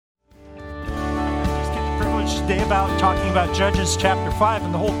today about talking about Judges chapter 5,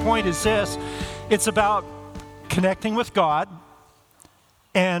 and the whole point is this. It's about connecting with God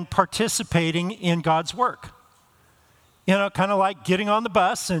and participating in God's work. You know, kind of like getting on the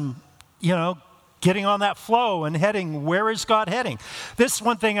bus and, getting on that flow and heading, where is God heading? This is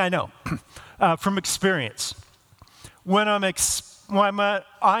one thing I know from experience. When I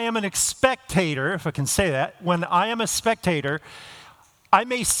am an spectator, if I can say that, when I am a spectator, I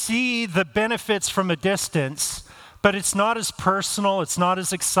may see the benefits from a distance, but it's not as personal, it's not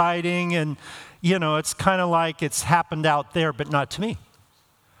as exciting, and, it's kind of like it's happened out there, but not to me.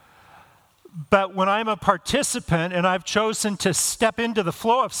 But when I'm a participant and I've chosen to step into the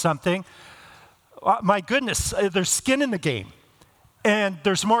flow of something, my goodness, there's skin in the game, and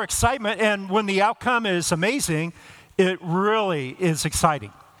there's more excitement, and when the outcome is amazing, it really is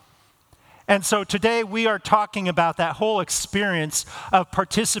exciting. And so today we are talking about that whole experience of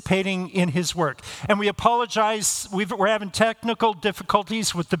participating in his work. And we apologize, we're having technical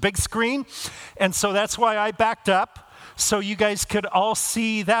difficulties with the big screen, and so that's why I backed up, so you guys could all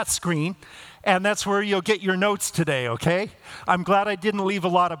see that screen, and that's where you'll get your notes today, okay? I'm glad I didn't leave a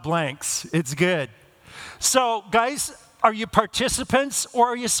lot of blanks. It's good. So, guys, are you participants or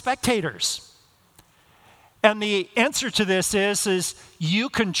are you spectators? And the answer to this is you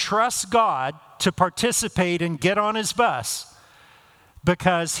can trust God to participate and get on his bus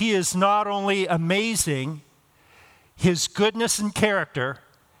because he is not only amazing, his goodness and character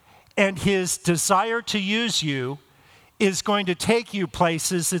and his desire to use you is going to take you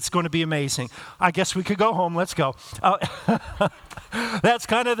places. It's going to be amazing. I guess we could go home. Let's go. That's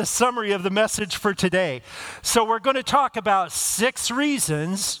kind of the summary of the message for today. So we're going to talk about 6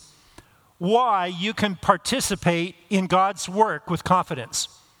 reasons why you can participate in God's work with confidence.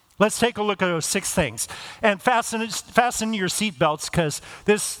 Let's take a look at those 6 things. And fasten your seatbelts because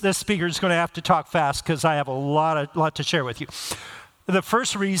this speaker is going to have to talk fast because I have a lot to share with you. The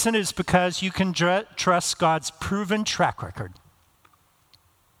first reason is because you can trust God's proven track record.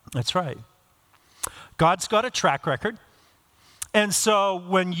 That's right. God's got a track record. And so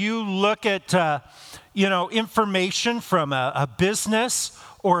when you look at, information from a business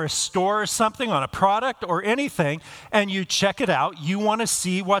or a store or something on a product or anything, and you check it out, you want to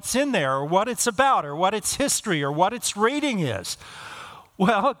see what's in there or what it's about or what its history or what its rating is.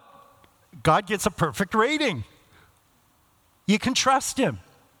 Well, God gets a perfect rating. You can trust him.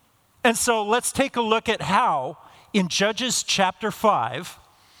 And so let's take a look at how in Judges chapter 5,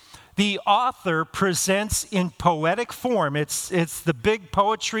 the author presents in poetic form, it's the big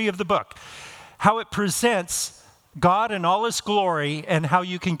poetry of the book, how it presents God in all his glory and how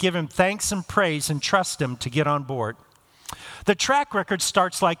you can give him thanks and praise and trust him to get on board. The track record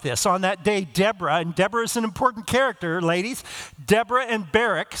starts like this. On that day, Deborah, and Deborah is an important character, ladies, Deborah and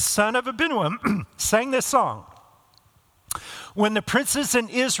Barak, son of Abinoam, sang this song. When the princes in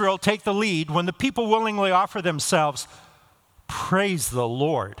Israel take the lead, when the people willingly offer themselves, praise the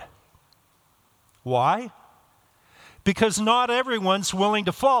Lord. Why? Because not everyone's willing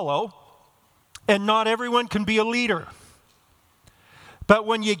to follow, and not everyone can be a leader. But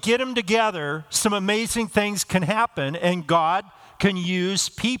when you get them together, some amazing things can happen, and God can use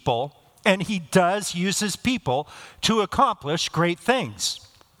people, and he does use his people to accomplish great things.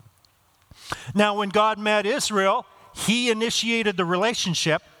 Now, when God met Israel, he initiated the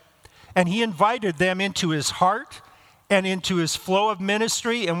relationship, and he invited them into his heart and into his flow of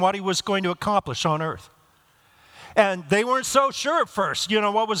ministry and what he was going to accomplish on earth. And they weren't so sure at first,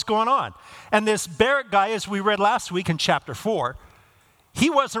 what was going on. And this Barak guy, as we read last week in chapter 4, he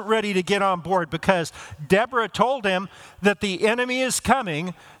wasn't ready to get on board because Deborah told him that the enemy is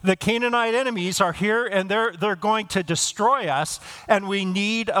coming, the Canaanite enemies are here, and they're going to destroy us, and we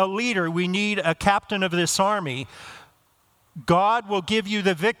need a leader, we need a captain of this army. God will give you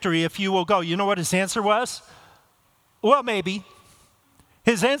the victory if you will go. You know what his answer was? Well, maybe.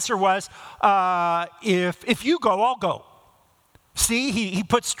 His answer was, if you go, I'll go. See, he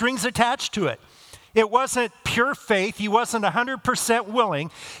put strings attached to it. It wasn't pure faith. He wasn't 100% willing.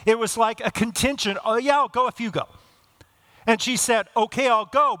 It was like a contingent. Oh, yeah, I'll go if you go. And she said, okay, I'll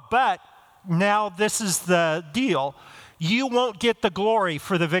go, but now this is the deal. You won't get the glory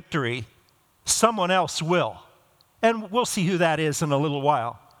for the victory. Someone else will. And we'll see who that is in a little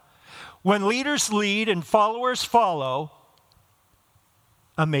while. When leaders lead and followers follow,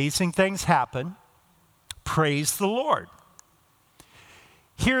 amazing things happen. Praise the Lord.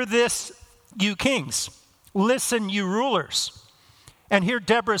 Hear this, you kings. Listen, you rulers. And here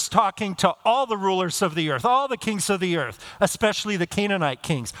Deborah's talking to all the rulers of the earth, all the kings of the earth, especially the Canaanite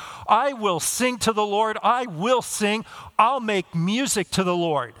kings. I will sing to the Lord. I will sing. I'll make music to the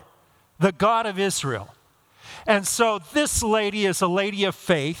Lord, the God of Israel. And so this lady is a lady of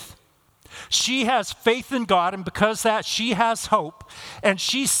faith. She has faith in God, and because of that, she has hope. And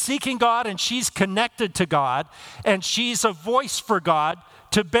she's seeking God, and she's connected to God, and she's a voice for God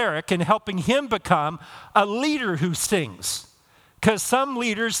to Barak in helping him become a leader who sings. Because some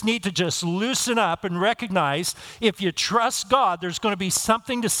leaders need to just loosen up and recognize if you trust God, there's going to be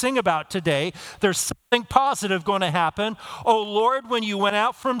something to sing about today. There's something positive going to happen. Oh Lord, when you went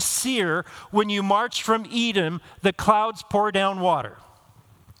out from Seir, when you marched from Edom, the clouds pour down water.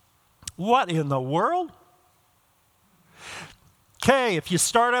 What in the world? Okay, if you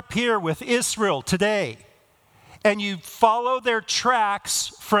start up here with Israel today, and you follow their tracks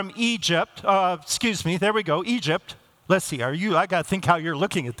from Egypt, there we go, Egypt. Let's see, I got to think how you're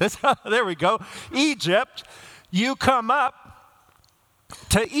looking at this. There we go. Egypt, you come up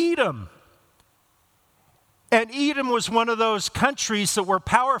to Edom. And Edom was one of those countries that were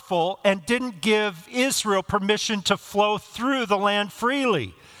powerful and didn't give Israel permission to flow through the land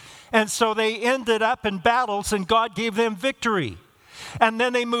freely. And so they ended up in battles, and God gave them victory. And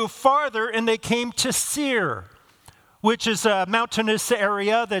then they moved farther, and they came to Seir, which is a mountainous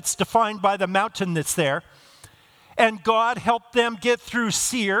area that's defined by the mountain that's there. And God helped them get through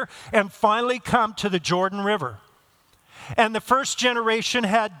Seir and finally come to the Jordan River. And the first generation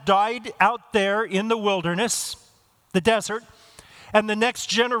had died out there in the wilderness, the desert. And the next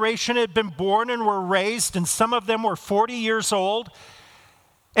generation had been born and were raised, and some of them were 40 years old.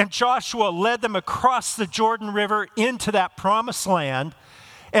 And Joshua led them across the Jordan River into that promised land.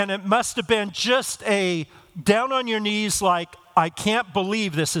 And it must have been just a down on your knees like, I can't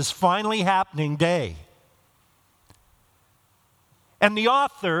believe this is finally happening day. And the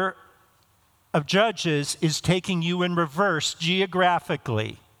author of Judges is taking you in reverse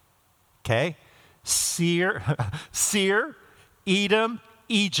geographically. Okay? Seir, Edom,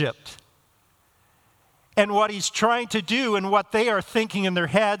 Egypt. And what he's trying to do and what they are thinking in their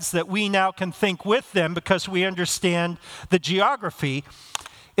heads that we now can think with them because we understand the geography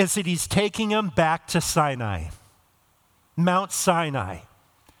is that he's taking them back to Sinai, Mount Sinai,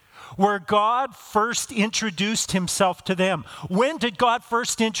 where God first introduced himself to them. When did God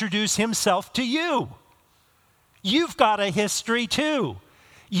first introduce himself to you? You've got a history too.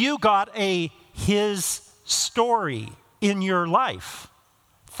 You got his story in your life.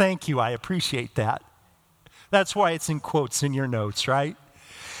 Thank you, I appreciate that. That's why it's in quotes in your notes, right?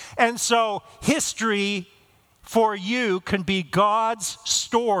 And so history for you can be God's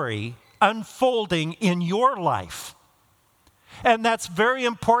story unfolding in your life. And that's very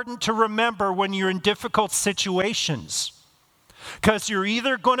important to remember when you're in difficult situations. Because you're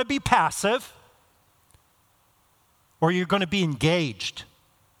either going to be passive or you're going to be engaged.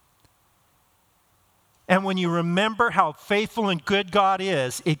 And when you remember how faithful and good God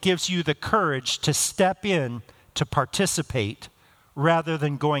is, it gives you the courage to step in to participate rather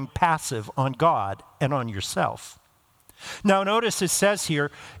than going passive on God and on yourself. Now notice it says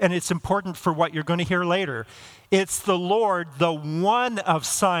here, and it's important for what you're going to hear later, it's the Lord, the one of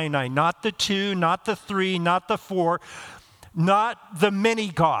Sinai, not the two, not the three, not the four, not the many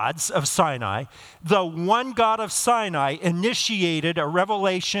gods of Sinai. The one God of Sinai initiated a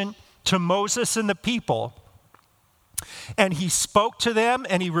revelation to Moses and the people. And he spoke to them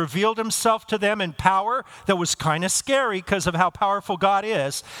and he revealed himself to them in power that was kind of scary because of how powerful God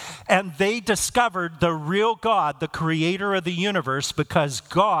is. And they discovered the real God, the creator of the universe, because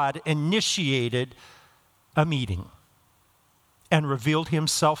God initiated a meeting and revealed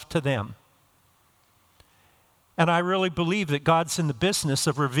himself to them. And I really believe that God's in the business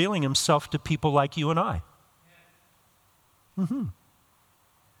of revealing himself to people like you and I. Mm-hmm.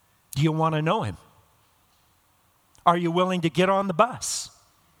 Do you want to know him? Are you willing to get on the bus?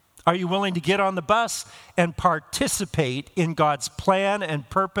 Are you willing to get on the bus and participate in God's plan and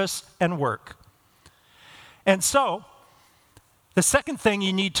purpose and work? And so, the second thing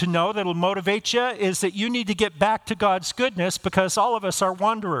you need to know that'll motivate you is that you need to get back to God's goodness because all of us are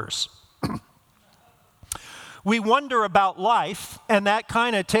wanderers. We wonder about life, and that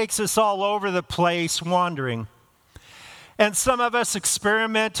kind of takes us all over the place wandering. And some of us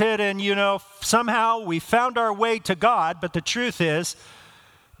experimented and, somehow we found our way to God, but the truth is,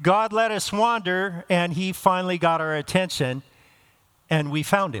 God let us wander and he finally got our attention and we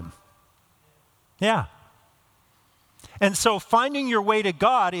found him. Yeah. And so finding your way to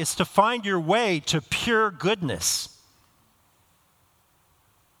God is to find your way to pure goodness.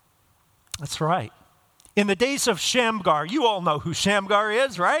 That's right. In the days of Shamgar, you all know who Shamgar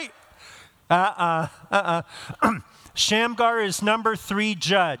is, right? Shamgar is number 3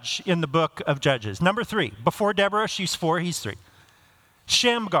 judge in the book of Judges. Number 3. Before Deborah, she's 4, he's 3.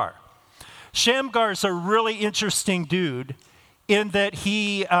 Shamgar. Shamgar's a really interesting dude in that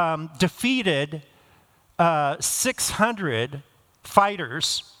he defeated 600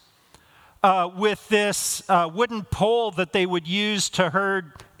 fighters with this wooden pole that they would use to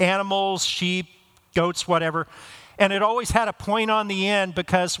herd animals, sheep, goats, whatever. And it always had a point on the end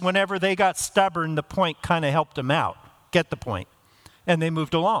because whenever they got stubborn, the point kind of helped them out, get the point. And they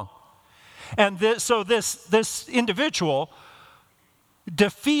moved along. And this individual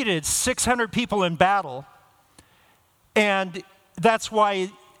defeated 600 people in battle. And that's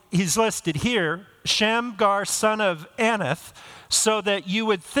why he's listed here, Shamgar, son of Anath, so that you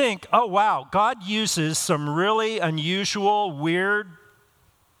would think, oh, wow, God uses some really unusual, weird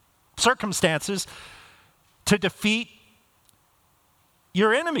circumstances to defeat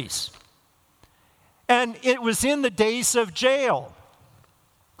your enemies. And it was in the days of Jael.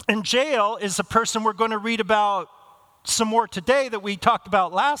 And Jael is a person we're going to read about some more today that we talked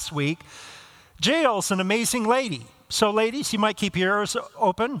about last week. Jael's an amazing lady. So ladies, you might keep your ears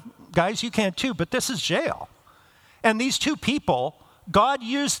open. Guys, you can too, but this is Jael. And these two people, God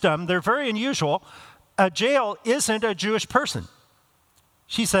used them. They're very unusual. Jael isn't a Jewish person.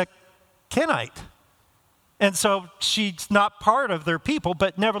 She's a Kenite. And so she's not part of their people,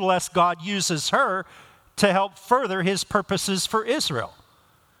 but nevertheless, God uses her to help further his purposes for Israel.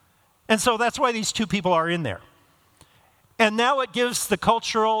 And so that's why these two people are in there. And now it gives the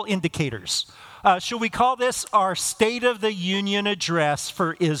cultural indicators. Should we call this our State of the Union address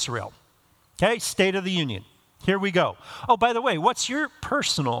for Israel? Okay, State of the Union. Here we go. Oh, by the way, what's your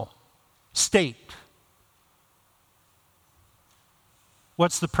personal state?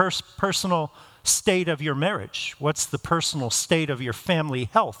 What's the personal state of your marriage? What's the personal state of your family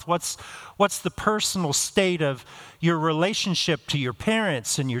health? What's the personal state of your relationship to your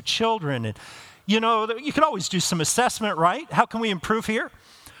parents and your children? And you can always do some assessment, right? How can we improve here?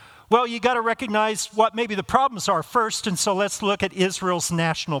 Well, you got to recognize what maybe the problems are first, and so let's look at Israel's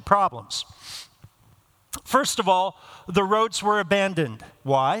national problems. First of all, the roads were abandoned.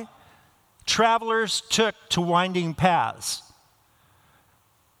 Why? Travelers took to winding paths.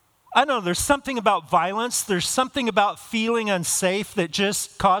 I don't know, there's something about violence, there's something about feeling unsafe that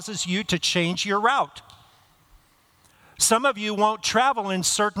just causes you to change your route. Some of you won't travel in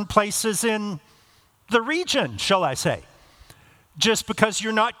certain places in the region, shall I say, just because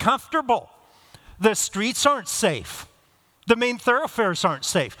you're not comfortable. The streets aren't safe. The main thoroughfares aren't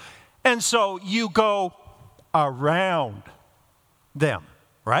safe. And so you go around them,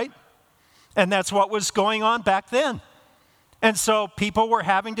 right? And that's what was going on back then. And so people were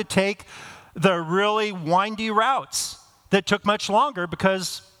having to take the really windy routes that took much longer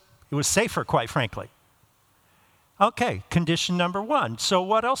because it was safer, quite frankly. Okay, condition number one. So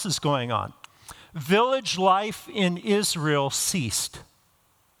what else is going on? Village life in Israel ceased.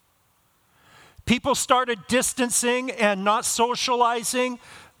 People started distancing and not socializing.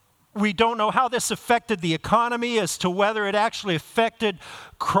 We don't know how this affected the economy as to whether it actually affected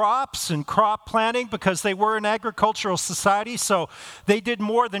crops and crop planting because they were an agricultural society, so they did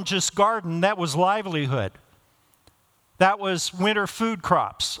more than just garden. That was livelihood. That was winter food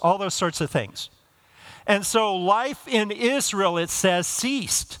crops, all those sorts of things. And so life in Israel, it says,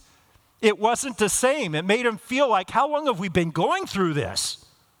 ceased. It wasn't the same. It made them feel like, how long have we been going through this?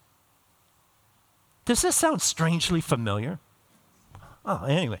 Does this sound strangely familiar? Oh,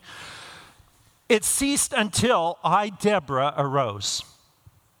 anyway. It ceased until Deborah, arose.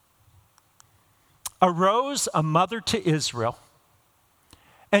 Arose a mother to Israel.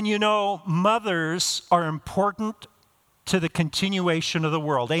 And mothers are important to the continuation of the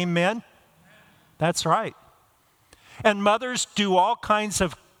world. Amen? That's right. And mothers do all kinds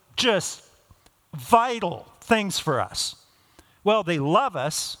of just vital things for us. Well, they love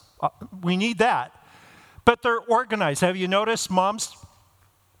us. We need that. But they're organized. Have you noticed moms?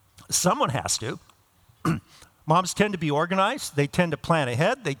 Someone has to. Moms tend to be organized. They tend to plan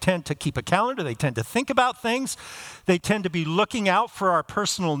ahead. They tend to keep a calendar. They tend to think about things. They tend to be looking out for our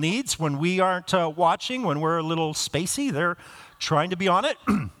personal needs when we aren't watching, when we're a little spacey. They're trying to be on it,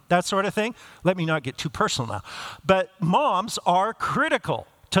 that sort of thing. Let me not get too personal now. But moms are critical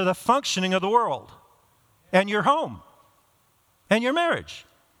to the functioning of the world and your home and your marriage.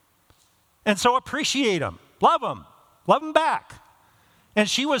 And so appreciate them, love them back. And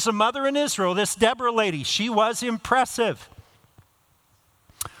she was a mother in Israel, this Deborah lady. She was impressive.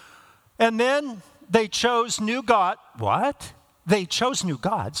 And then they chose new God. What? They chose new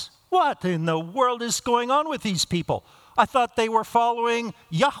gods? What in the world is going on with these people? I thought they were following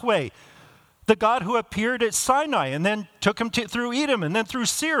Yahweh, the God who appeared at Sinai and then took him through Edom and then through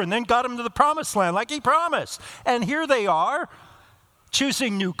Seir and then got him to the promised land like he promised. And here they are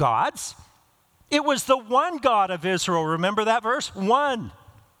choosing new gods. It was the one God of Israel. Remember that verse? One.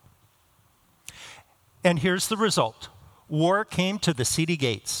 And here's the result. War came to the city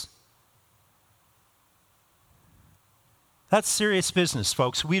gates. That's serious business,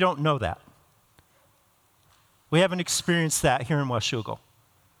 folks. We don't know that. We haven't experienced that here in Washougal.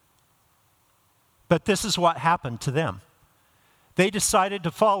 But this is what happened to them. They decided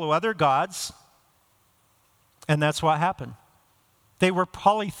to follow other gods, and that's what happened. They were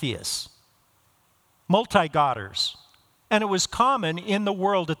polytheists, multi-godders, and it was common in the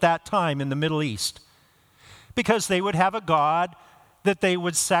world at that time in the Middle East because they would have a god that they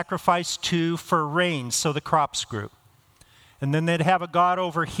would sacrifice to for rain so the crops grew. And then they'd have a god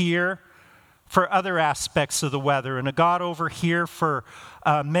over here for other aspects of the weather, and a god over here for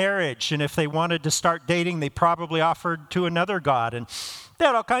marriage. And if they wanted to start dating, they probably offered to another god. And they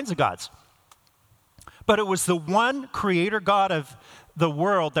had all kinds of gods. But it was the one creator God of the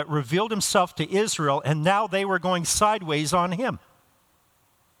world that revealed himself to Israel, and now they were going sideways on him.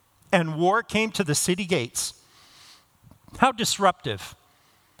 And war came to the city gates. How disruptive.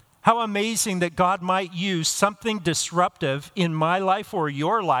 How amazing that God might use something disruptive in my life or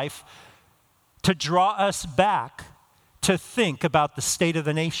your life to draw us back to think about the state of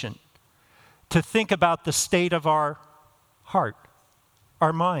the nation, to think about the state of our heart,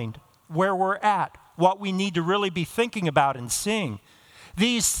 our mind, where we're at, what we need to really be thinking about and seeing.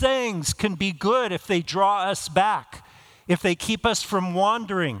 These things can be good if they draw us back, if they keep us from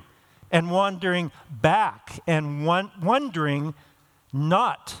wandering back and wondering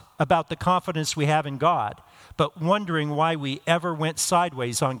not about the confidence we have in God, but wondering why we ever went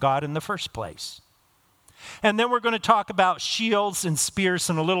sideways on God in the first place. And then we're going to talk about shields and spears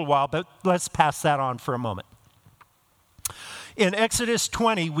in a little while, but let's pass that on for a moment. In Exodus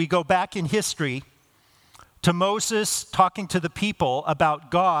 20, we go back in history to Moses talking to the people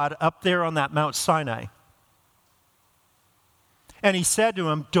about God up there on that Mount Sinai. And he said to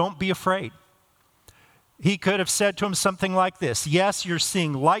him, don't be afraid. He could have said to him something like this. Yes, you're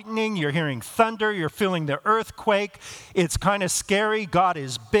seeing lightning, you're hearing thunder, you're feeling the earthquake. It's kind of scary. God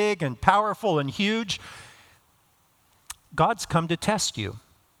is big and powerful and huge. God's come to test you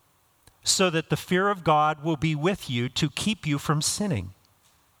so that the fear of God will be with you to keep you from sinning.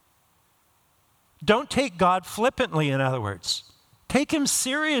 Don't take God flippantly, in other words. Take him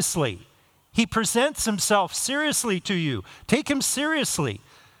seriously. He presents himself seriously to you. Take him seriously,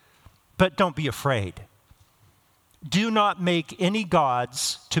 but don't be afraid. Do not make any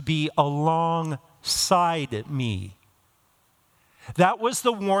gods to be alongside me. That was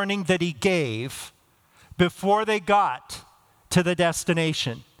the warning that he gave before they got to the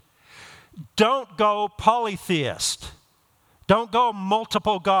destination. Don't go polytheist. Don't go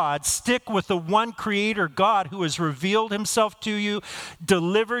multiple gods. Stick with the one creator God who has revealed himself to you,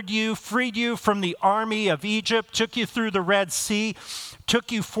 delivered you, freed you from the army of Egypt, took you through the Red Sea,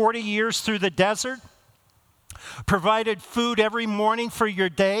 took you 40 years through the desert, provided food every morning for your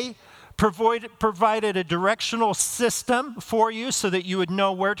day, provided a directional system for you so that you would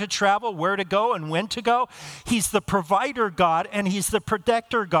know where to travel, where to go, and when to go. He's the provider God, and he's the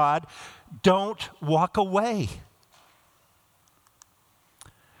protector God. Don't walk away.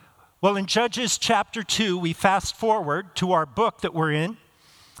 Well, in Judges chapter 2, we fast forward to our book that we're in.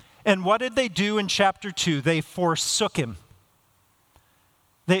 And what did they do in chapter 2? They forsook him.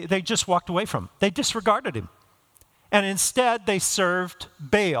 They just walked away from him. They disregarded him. And instead, they served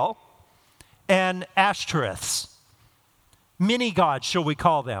Baal and Ashtoreths. Mini gods, shall we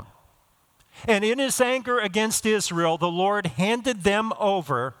call them. And in his anger against Israel, the Lord handed them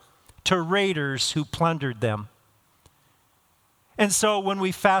over to raiders who plundered them. And so when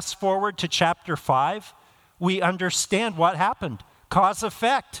we fast forward to chapter 5, we understand what happened. Cause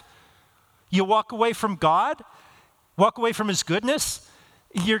effect. You walk away from God, walk away from his goodness,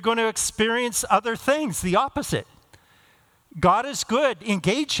 you're going to experience other things, the opposite. God is good.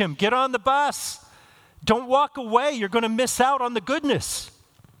 Engage him. Get on the bus. Don't walk away. You're going to miss out on the goodness.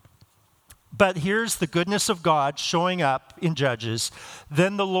 But here's the goodness of God showing up in Judges.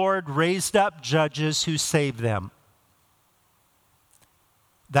 Then the Lord raised up judges who saved them.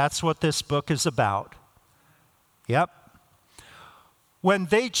 That's what this book is about. Yep. When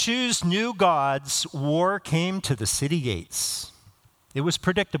they choose new gods, war came to the city gates. It was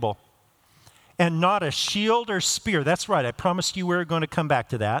predictable. And not a shield or spear, that's right, I promised you we were going to come back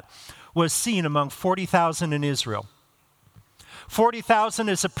to that, was seen among 40,000 in Israel. 40,000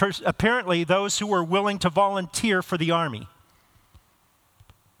 is apparently those who were willing to volunteer for the army.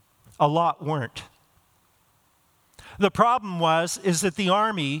 A lot weren't. The problem is that the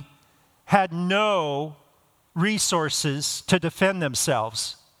army had no resources to defend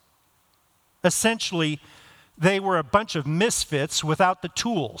themselves. Essentially, they were a bunch of misfits without the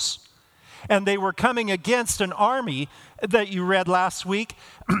tools. And they were coming against an army that you read last week,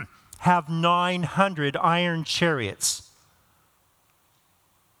 have 900 iron chariots.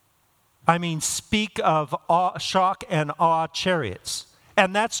 I mean, speak of shock and awe chariots.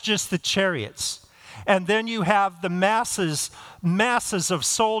 And that's just the chariots. And then you have the masses of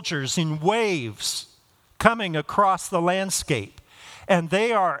soldiers in waves coming across the landscape. And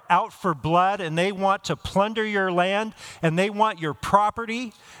they are out for blood, and they want to plunder your land, and they want your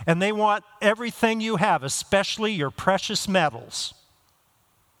property, and they want everything you have, especially your precious metals.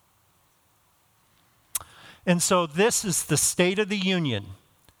 And so this is the State of the Union.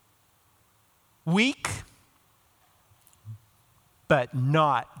 Weak, but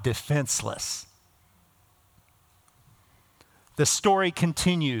not defenseless. The story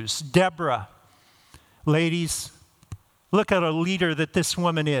continues. Deborah, ladies, look at a leader that this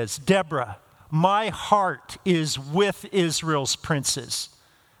woman is. Deborah, my heart is with Israel's princes.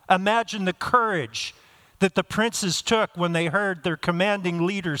 Imagine the courage that the princes took when they heard their commanding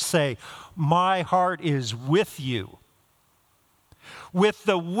leaders say, my heart is with you. With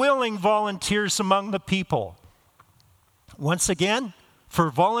the willing volunteers among the people. Once again, for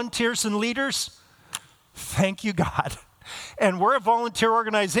volunteers and leaders, thank you, God. And we're a volunteer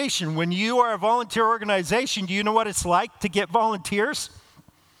organization. When you are a volunteer organization, do you know what it's like to get volunteers?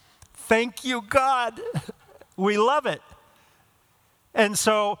 Thank you, God. We love it. And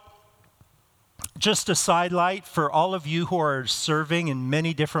so, just a sidelight for all of you who are serving in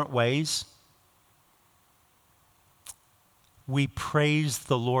many different ways. We praise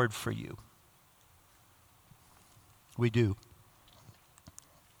the Lord for you. We do.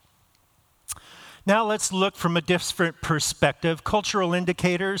 Now let's look from a different perspective. Cultural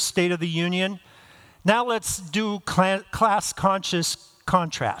indicators, State of the Union. Now let's do class-conscious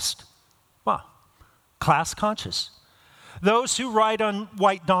contrast. Wow, class-conscious. Those who ride on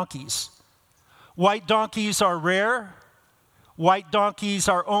white donkeys. White donkeys are rare. White donkeys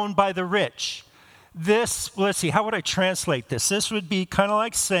are owned by the rich. This, let's see, how would I translate this? This would be kind of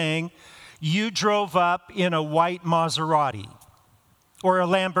like saying you drove up in a white Maserati or a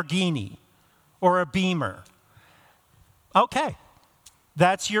Lamborghini or a Beamer. Okay,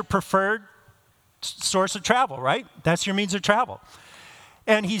 that's your preferred source of travel, right? That's your means of travel.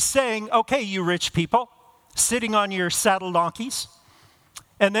 And he's saying, okay, you rich people, sitting on your saddle donkeys.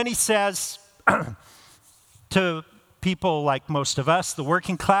 And then he says to people like most of us, the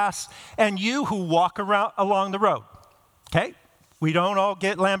working class, and you who walk around along the road. Okay? We don't all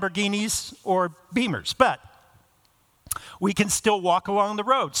get Lamborghinis or Beamers, but we can still walk along the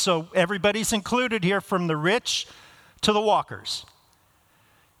road. So everybody's included here, from the rich to the walkers.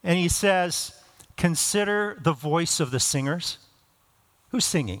 And he says, consider the voice of the singers. Who's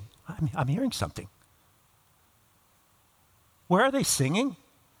singing? I'm hearing something. Where are they singing?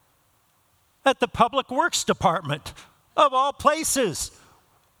 At the Public Works Department, of all places.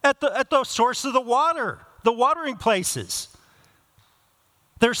 At the source of the water, the watering places.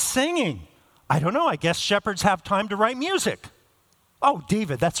 They're singing. I don't know, I guess shepherds have time to write music. Oh,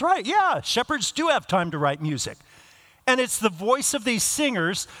 David, that's right. Yeah, shepherds do have time to write music. And it's the voice of these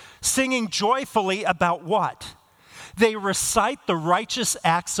singers singing joyfully about what? They recite the righteous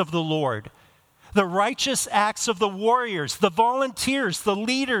acts of the Lord, the righteous acts of the warriors, the volunteers, the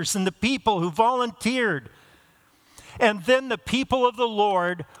leaders, and the people who volunteered. And then the people of the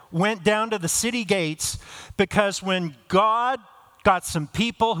Lord went down to the city gates, because when God got some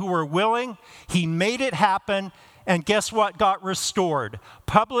people who were willing, he made it happen, and guess what got restored?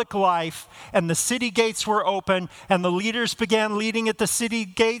 Public life, and the city gates were open, and the leaders began leading at the city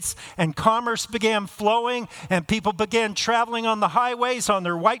gates, and commerce began flowing, and people began traveling on the highways on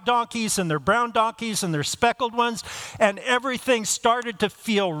their white donkeys and their brown donkeys and their speckled ones, and everything started to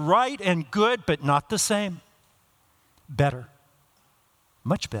feel right and good, but not the same. Better.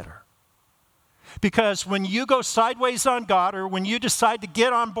 Much better. Because when you go sideways on God, or when you decide to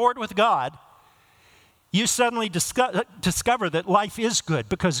get on board with God, you suddenly discover that life is good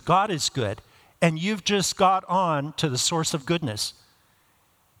because God is good, and you've just got on to the source of goodness.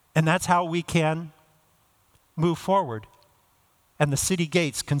 And that's how we can move forward, and the city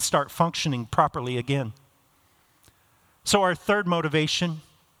gates can start functioning properly again. So our third motivation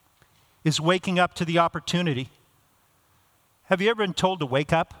is waking up to the opportunity. Have you ever been told to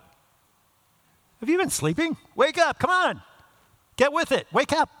wake up? Have you been sleeping? Wake up, come on. Get with it,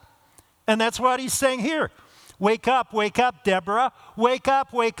 wake up. And that's what he's saying here. Wake up, Deborah. Wake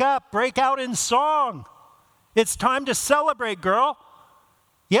up, break out in song. It's time to celebrate, girl.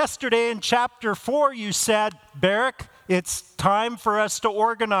 Yesterday in chapter 4, you said, Barak, it's time for us to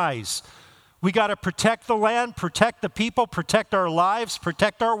organize. We got to protect the land, protect the people, protect our lives,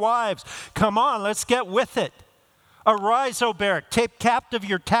 protect our wives. Come on, let's get with it. Arise, O Barak, take captive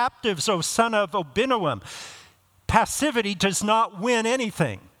your captives, O son of Abinoam. Passivity does not win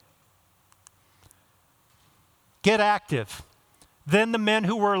anything. Get active. Then the men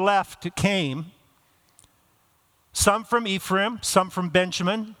who were left came, some from Ephraim, some from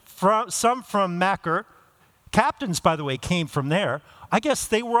Benjamin, some from Machir. Captains, by the way, came from there. I guess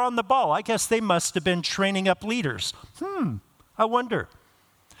they were on the ball. I guess they must have been training up leaders. I wonder.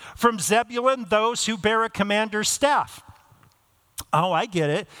 From Zebulun, those who bear a commander's staff. Oh, I get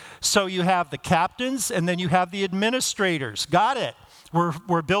it. So you have the captains and then you have the administrators. Got it.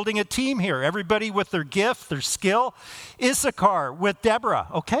 We're building a team here. Everybody with their gift, their skill. Issachar with Deborah.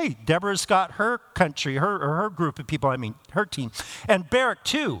 Okay, Deborah's got her country, her group of people, her team. And Barak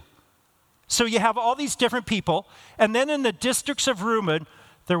too. So you have all these different people. And then in the districts of Reuben,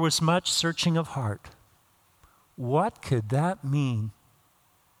 there was much searching of heart. What could that mean?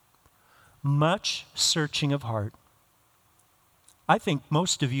 Much searching of heart. I think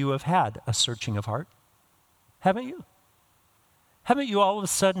most of you have had a searching of heart. Haven't you? Haven't you all of a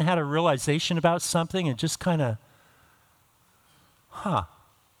sudden had a realization about something and just kind of,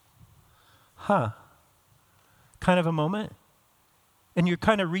 kind of a moment? And you're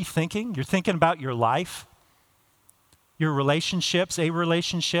kind of rethinking. You're thinking about your life, your relationships, a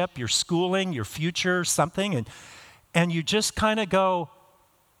relationship, your schooling, your future, something. And you just kind of go,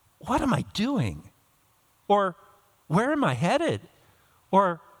 what am I doing? Or where am I headed?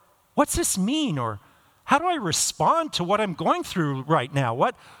 Or what's this mean? Or how do I respond to what I'm going through right now?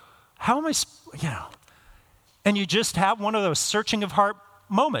 How am I, And you just have one of those searching of heart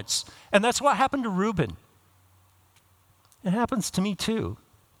moments. And that's what happened to Reuben. It happens to me too.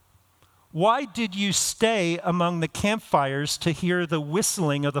 Why did you stay among the campfires to hear the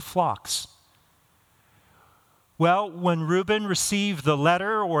whistling of the flocks? Well, when Reuben received the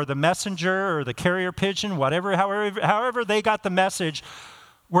letter or the messenger or the carrier pigeon, however they got the message,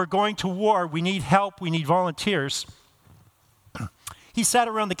 we're going to war, we need help, we need volunteers. He sat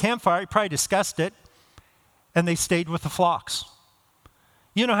around the campfire, he probably discussed it, and they stayed with the flocks.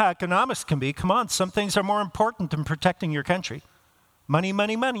 You know how economics can be. Come on, some things are more important than protecting your country. Money,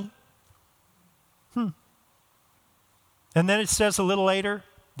 money, money. And then it says a little later,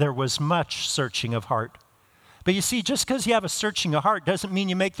 there was much searching of heart. But you see, just because you have a searching of heart doesn't mean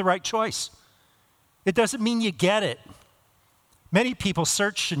you make the right choice. It doesn't mean you get it. Many people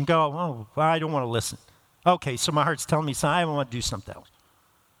search and go, I don't want to listen. Okay, so my heart's telling me something. I want to do something else.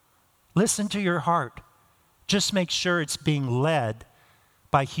 Listen to your heart. Just make sure it's being led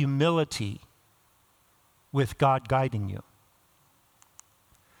by humility with God guiding you.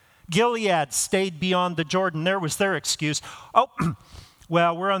 Gilead stayed beyond the Jordan. There was their excuse.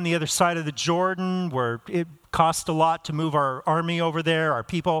 Well, we're on the other side of the Jordan where it cost a lot to move our army over there, our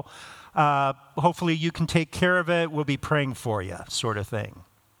people. Hopefully you can take care of it. We'll be praying for you, sort of thing.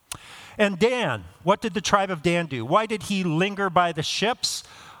 And Dan, what did the tribe of Dan do? Why did he linger by the ships?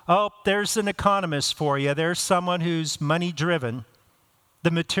 There's an economist for you. There's someone who's money-driven.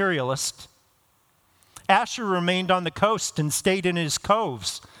 The materialist. Asher remained on the coast and stayed in his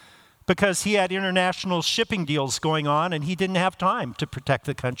coves because he had international shipping deals going on and he didn't have time to protect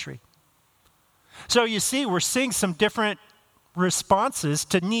the country. So you see, we're seeing some different responses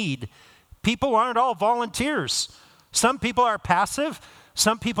to need. People aren't all volunteers. Some people are passive.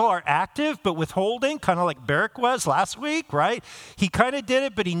 Some people are active but withholding, kind of like Barak was last week, right? He kind of did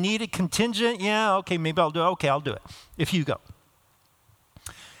it, but he needed contingent. Yeah, okay, maybe I'll do it. Okay, I'll do it if you go.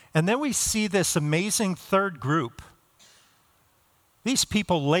 And then we see this amazing third group. These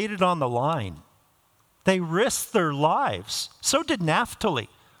people laid it on the line. They risked their lives. So did Naphtali.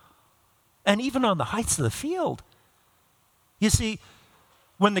 And even on the heights of the field. You see,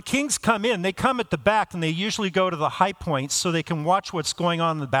 when the kings come in, they come at the back and they usually go to the high points so they can watch what's going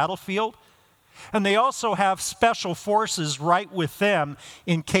on in the battlefield. And they also have special forces right with them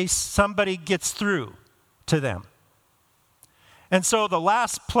in case somebody gets through to them. And so the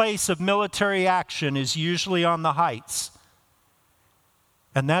last place of military action is usually on the heights.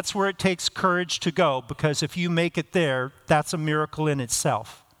 And that's where it takes courage to go, because if you make it there, that's a miracle in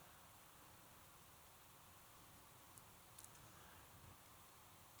itself.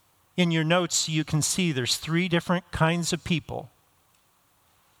 In your notes, you can see there's 3 different kinds of people.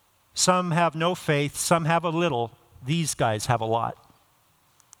 Some have no faith, some have a little. These guys have a lot.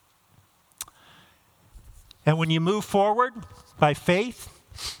 And when you move forward by faith,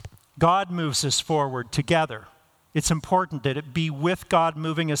 God moves us forward together. It's important that it be with God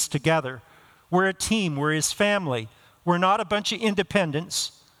moving us together. We're a team. We're his family. We're not a bunch of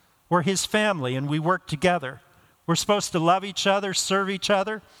independents. We're his family and we work together. We're supposed to love each other, serve each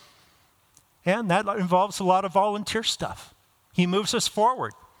other. And that involves a lot of volunteer stuff. He moves us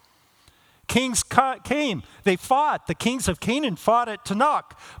forward. Kings came. They fought. The kings of Canaan fought at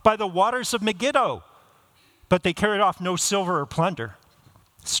Tanakh by the waters of Megiddo. But they carried off no silver or plunder.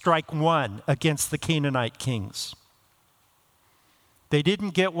 Strike one against the Canaanite kings. They didn't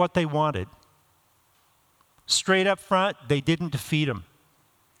get what they wanted. Straight up front, they didn't defeat them.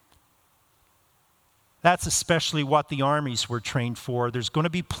 That's especially what the armies were trained for. There's going to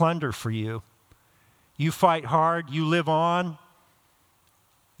be plunder for you. You fight hard, you live on.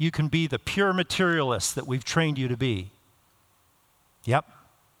 You can be the pure materialist that we've trained you to be. Yep.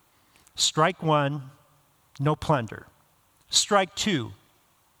 Strike one, no plunder. Strike two,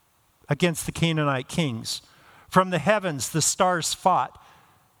 against the Canaanite kings. From the heavens, the stars fought.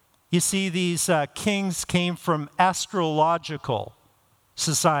 You see, these kings came from astrological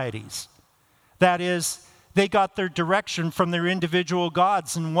societies. That is, they got their direction from their individual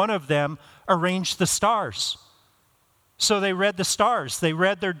gods, and one of them arranged the stars. So they read the stars. They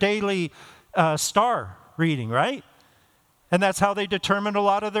read their daily star reading, right? And that's how they determined a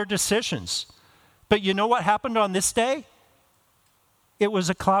lot of their decisions. But you know what happened on this day? It was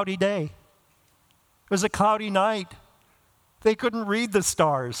a cloudy day. It was a cloudy night. They couldn't read the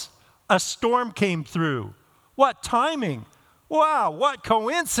stars. A storm came through. What timing! Wow, what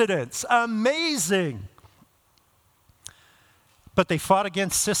coincidence! Amazing! But they fought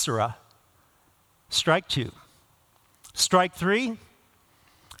against Sisera. Strike two. Strike three,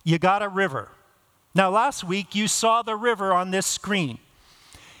 you got a river. Now last week you saw the river on this screen.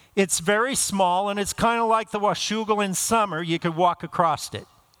 It's very small and it's kind of like the Washougal in summer. You could walk across it.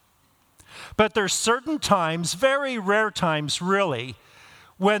 But there's certain times, very rare times really,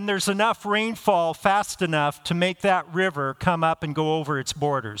 when there's enough rainfall fast enough to make that river come up and go over its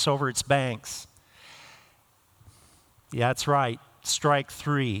borders, over its banks. Yeah, that's right. Strike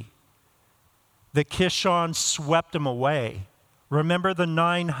three. The Kishon swept them away. Remember the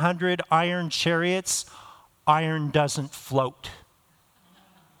 900 iron chariots? Iron doesn't float.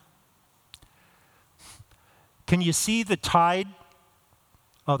 Can you see the tide?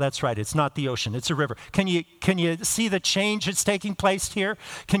 Oh, that's right. It's not the ocean. It's a river. Can you see the change that's taking place here?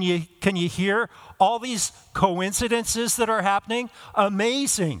 Can you hear all these coincidences that are happening?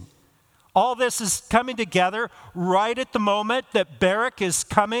 Amazing. All this is coming together right at the moment that Barak is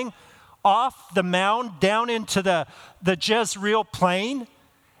coming off the mound down into the Jezreel plain.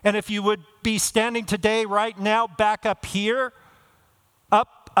 And if you would be standing today right now back up here,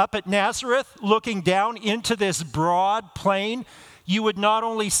 up at Nazareth, looking down into this broad plain, you would not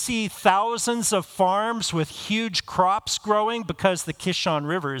only see thousands of farms with huge crops growing because the Kishon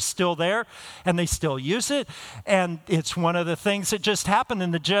River is still there and they still use it. And it's one of the things that just happened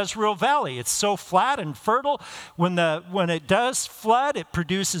in the Jezreel Valley. It's so flat and fertile. When it does flood, it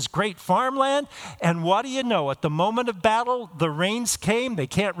produces great farmland. And what do you know? At the moment of battle, the rains came. They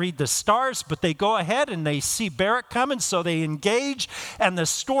can't read the stars, but they go ahead and they see Barak coming, so they engage. And the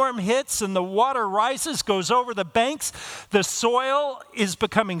storm hits and the water rises, goes over the banks. The soil is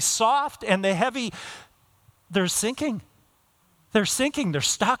becoming soft and they're sinking. They're sinking, they're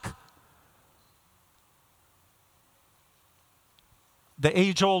stuck. The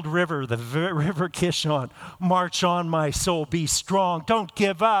age-old river, the river Kishon, march on my soul, be strong, don't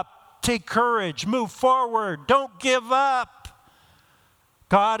give up, take courage, move forward, don't give up.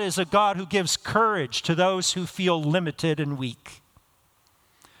 God is a God who gives courage to those who feel limited and weak.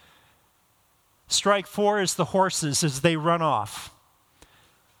 Strike four is the horses as they run off.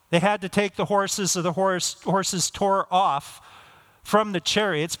 They had to take the horses, so the horses tore off from the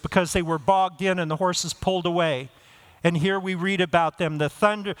chariots because they were bogged in and the horses pulled away. And here we read about them.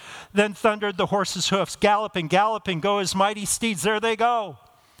 Then thundered the horses' hoofs, galloping, galloping, go as mighty steeds. There they go.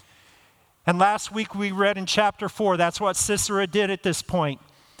 And last week we read in chapter 4, that's what Sisera did at this point.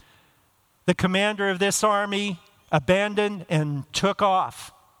 The commander of this army abandoned and took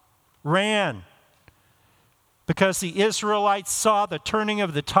off, ran. Because the Israelites saw the turning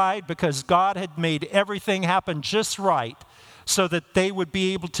of the tide, because God had made everything happen just right so that they would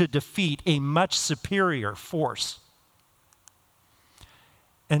be able to defeat a much superior force.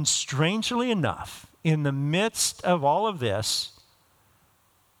 And strangely enough, in the midst of all of this,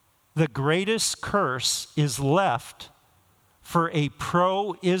 the greatest curse is left for a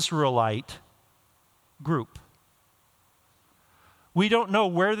pro-Israelite group. We don't know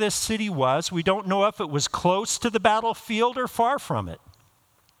where this city was. We don't know if it was close to the battlefield or far from it.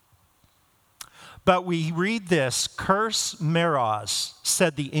 But we read this, curse Meroz,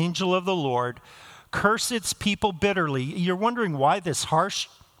 said the angel of the Lord, curse its people bitterly. You're wondering why this harsh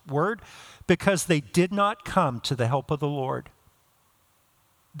word? Because they did not come to the help of the Lord.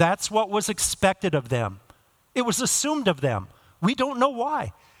 That's what was expected of them. It was assumed of them. We don't know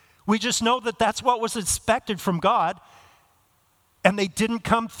why. We just know that that's what was expected from God, and they didn't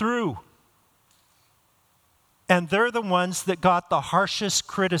come through. And they're the ones that got the harshest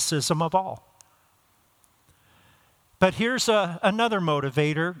criticism of all. But here's another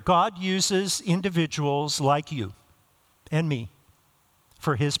motivator. God uses individuals like you and me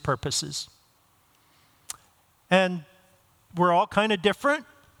for his purposes. And we're all kind of different,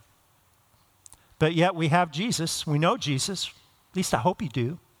 but yet we have Jesus. We know Jesus. At least I hope you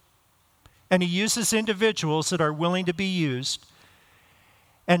do. And he uses individuals that are willing to be used.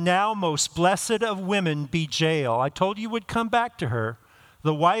 And now, most blessed of women be Jael. I told you would come back to her.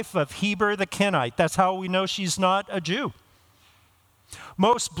 The wife of Heber the Kenite. That's how we know she's not a Jew.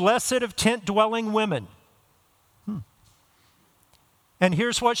 Most blessed of tent-dwelling women. And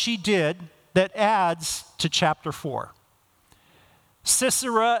here's what she did that adds to chapter 4.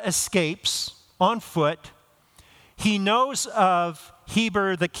 Sisera escapes on foot. He knows of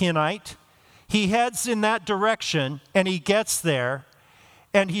Heber the Kenite. He heads in that direction, and he gets there,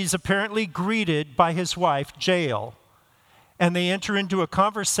 and he's apparently greeted by his wife, Jael. And they enter into a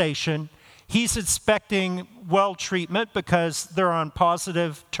conversation. He's expecting well treatment because they're on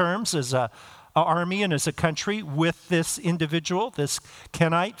positive terms as an army and as a country with this individual, this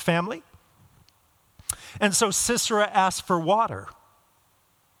Kenite family. And so Sisera asks for water.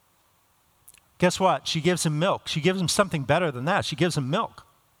 Guess what? She gives him milk. She gives him something better than that. She gives him milk.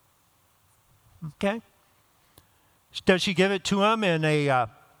 Okay? Does she give it to him in a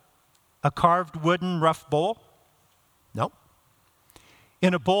carved wooden rough bowl? No.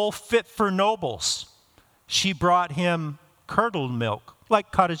 In a bowl fit for nobles, she brought him curdled milk,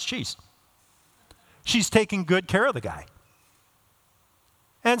 like cottage cheese. She's taking good care of the guy.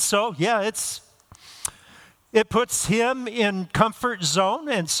 And so, yeah, it puts him in comfort zone,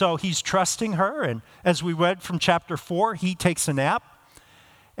 and so he's trusting her. And as we read from chapter 4, he takes a nap.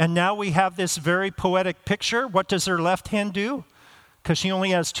 And now we have this very poetic picture. What does her left hand do? Because she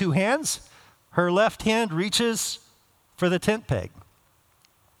only has two hands. Her left hand reaches for the tent peg.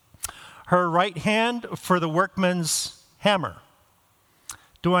 Her right hand for the workman's hammer.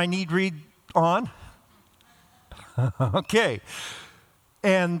 Do I need read on? Okay.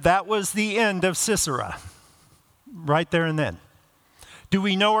 And that was the end of Sisera. Right there and then. Do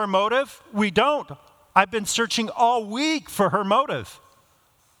we know her motive? We don't. I've been searching all week for her motive.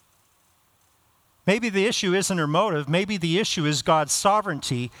 Maybe the issue isn't her motive. Maybe the issue is God's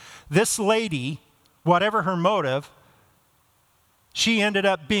sovereignty. This lady, whatever her motive, she ended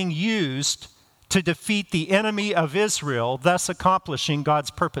up being used to defeat the enemy of Israel, thus accomplishing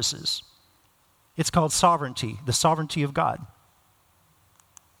God's purposes. It's called sovereignty, the sovereignty of God.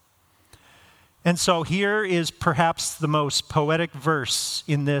 And so here is perhaps the most poetic verse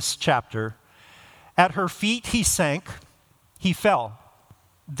in this chapter. At her feet he sank, he fell.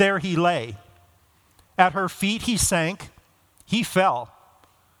 There he lay. At her feet he sank, he fell.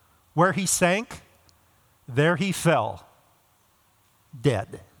 Where he sank, there he fell.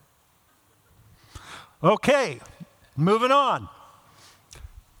 Dead. Okay, moving on.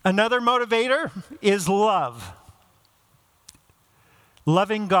 Another motivator is love.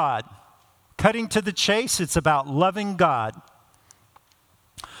 Loving God. Cutting to the chase, it's about loving God.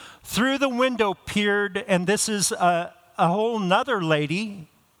 Through the window peered, and this is a whole nother lady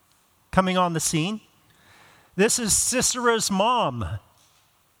coming on the scene. This is Sisera's mom.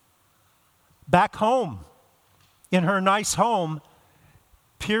 Back home, in her nice home,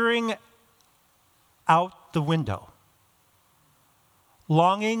 peering out the window,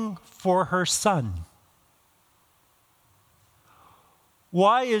 longing for her son.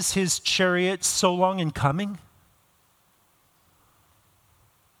 Why is his chariot so long in coming?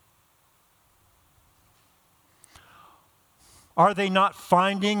 Are they not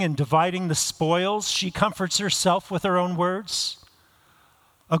finding and dividing the spoils? She comforts herself with her own words.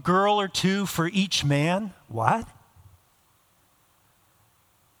 A girl or two for each man. What?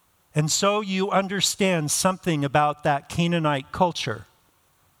 And so you understand something about that Canaanite culture.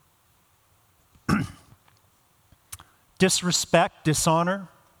 Disrespect, dishonor.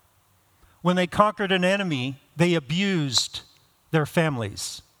 When they conquered an enemy, they abused their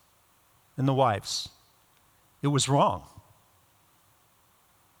families and the wives. It was wrong.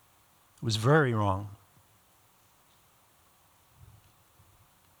 It was very wrong.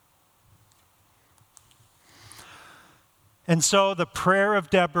 And so the prayer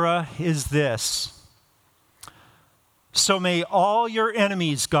of Deborah is this. So may all your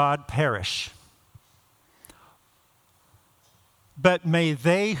enemies, God, perish. But may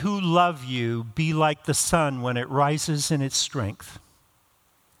they who love you be like the sun when it rises in its strength.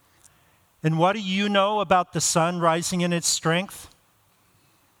 And what do you know about the sun rising in its strength?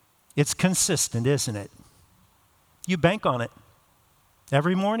 It's consistent, isn't it? You bank on it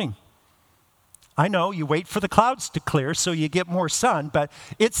every morning. I know you wait for the clouds to clear so you get more sun, but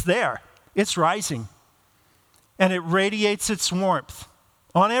it's there. It's rising. And it radiates its warmth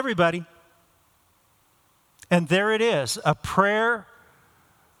on everybody. And there it is, a prayer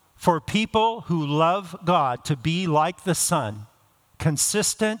for people who love God to be like the sun,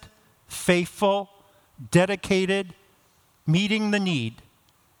 consistent, faithful, dedicated, meeting the need.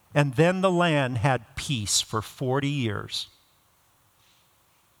 And then the land had peace for 40 years.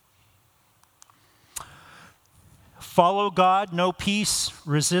 Follow God, no peace.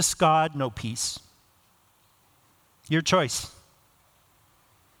 Resist God, no peace. Your choice.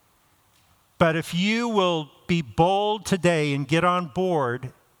 But if you will be bold today and get on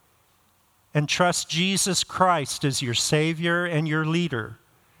board and trust Jesus Christ as your Savior and your leader,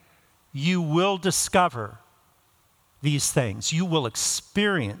 you will discover these things. You will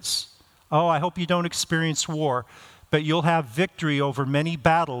experience, I hope you don't experience war, but you'll have victory over many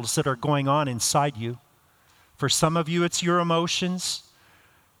battles that are going on inside you. For some of you, it's your emotions.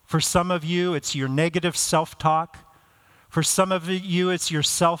 For some of you, it's your negative self-talk. For some of you, it's your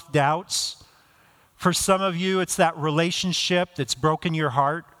self-doubts. For some of you, it's that relationship that's broken your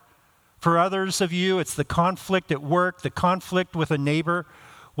heart. For others of you, it's the conflict at work, the conflict with a neighbor.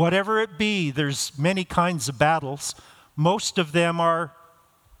 Whatever it be, there's many kinds of battles. Most of them are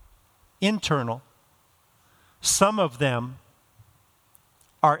internal. Some of them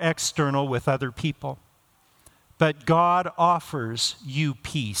are external with other people. But God offers you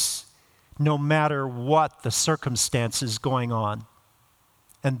peace no matter what the circumstances going on.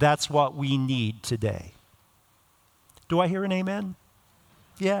 And that's what we need today. Do I hear an amen?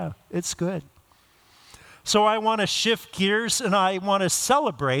 Yeah, it's good. So I want to shift gears and I want to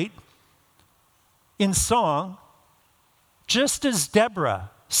celebrate in song, just as Deborah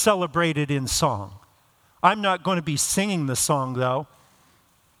celebrated in song. I'm not going to be singing the song though.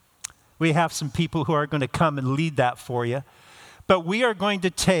 We have some people who are going to come and lead that for you. But we are going to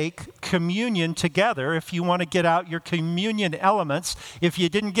take communion together. If you want to get out your communion elements, if you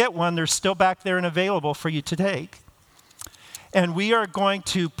didn't get one, they're still back there and available for you to take. And we are going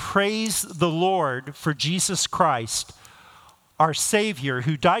to praise the Lord for Jesus Christ, our Savior,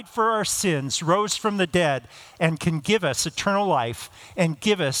 who died for our sins, rose from the dead, and can give us eternal life and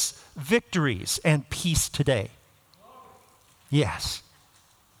give us victories and peace today. Yes.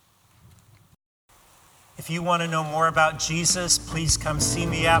 If you want to know more about Jesus, please come see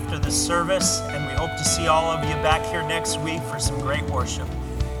me after the service, and we hope to see all of you back here next week for some great worship.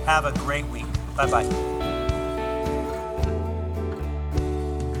 Have a great week. Bye-bye.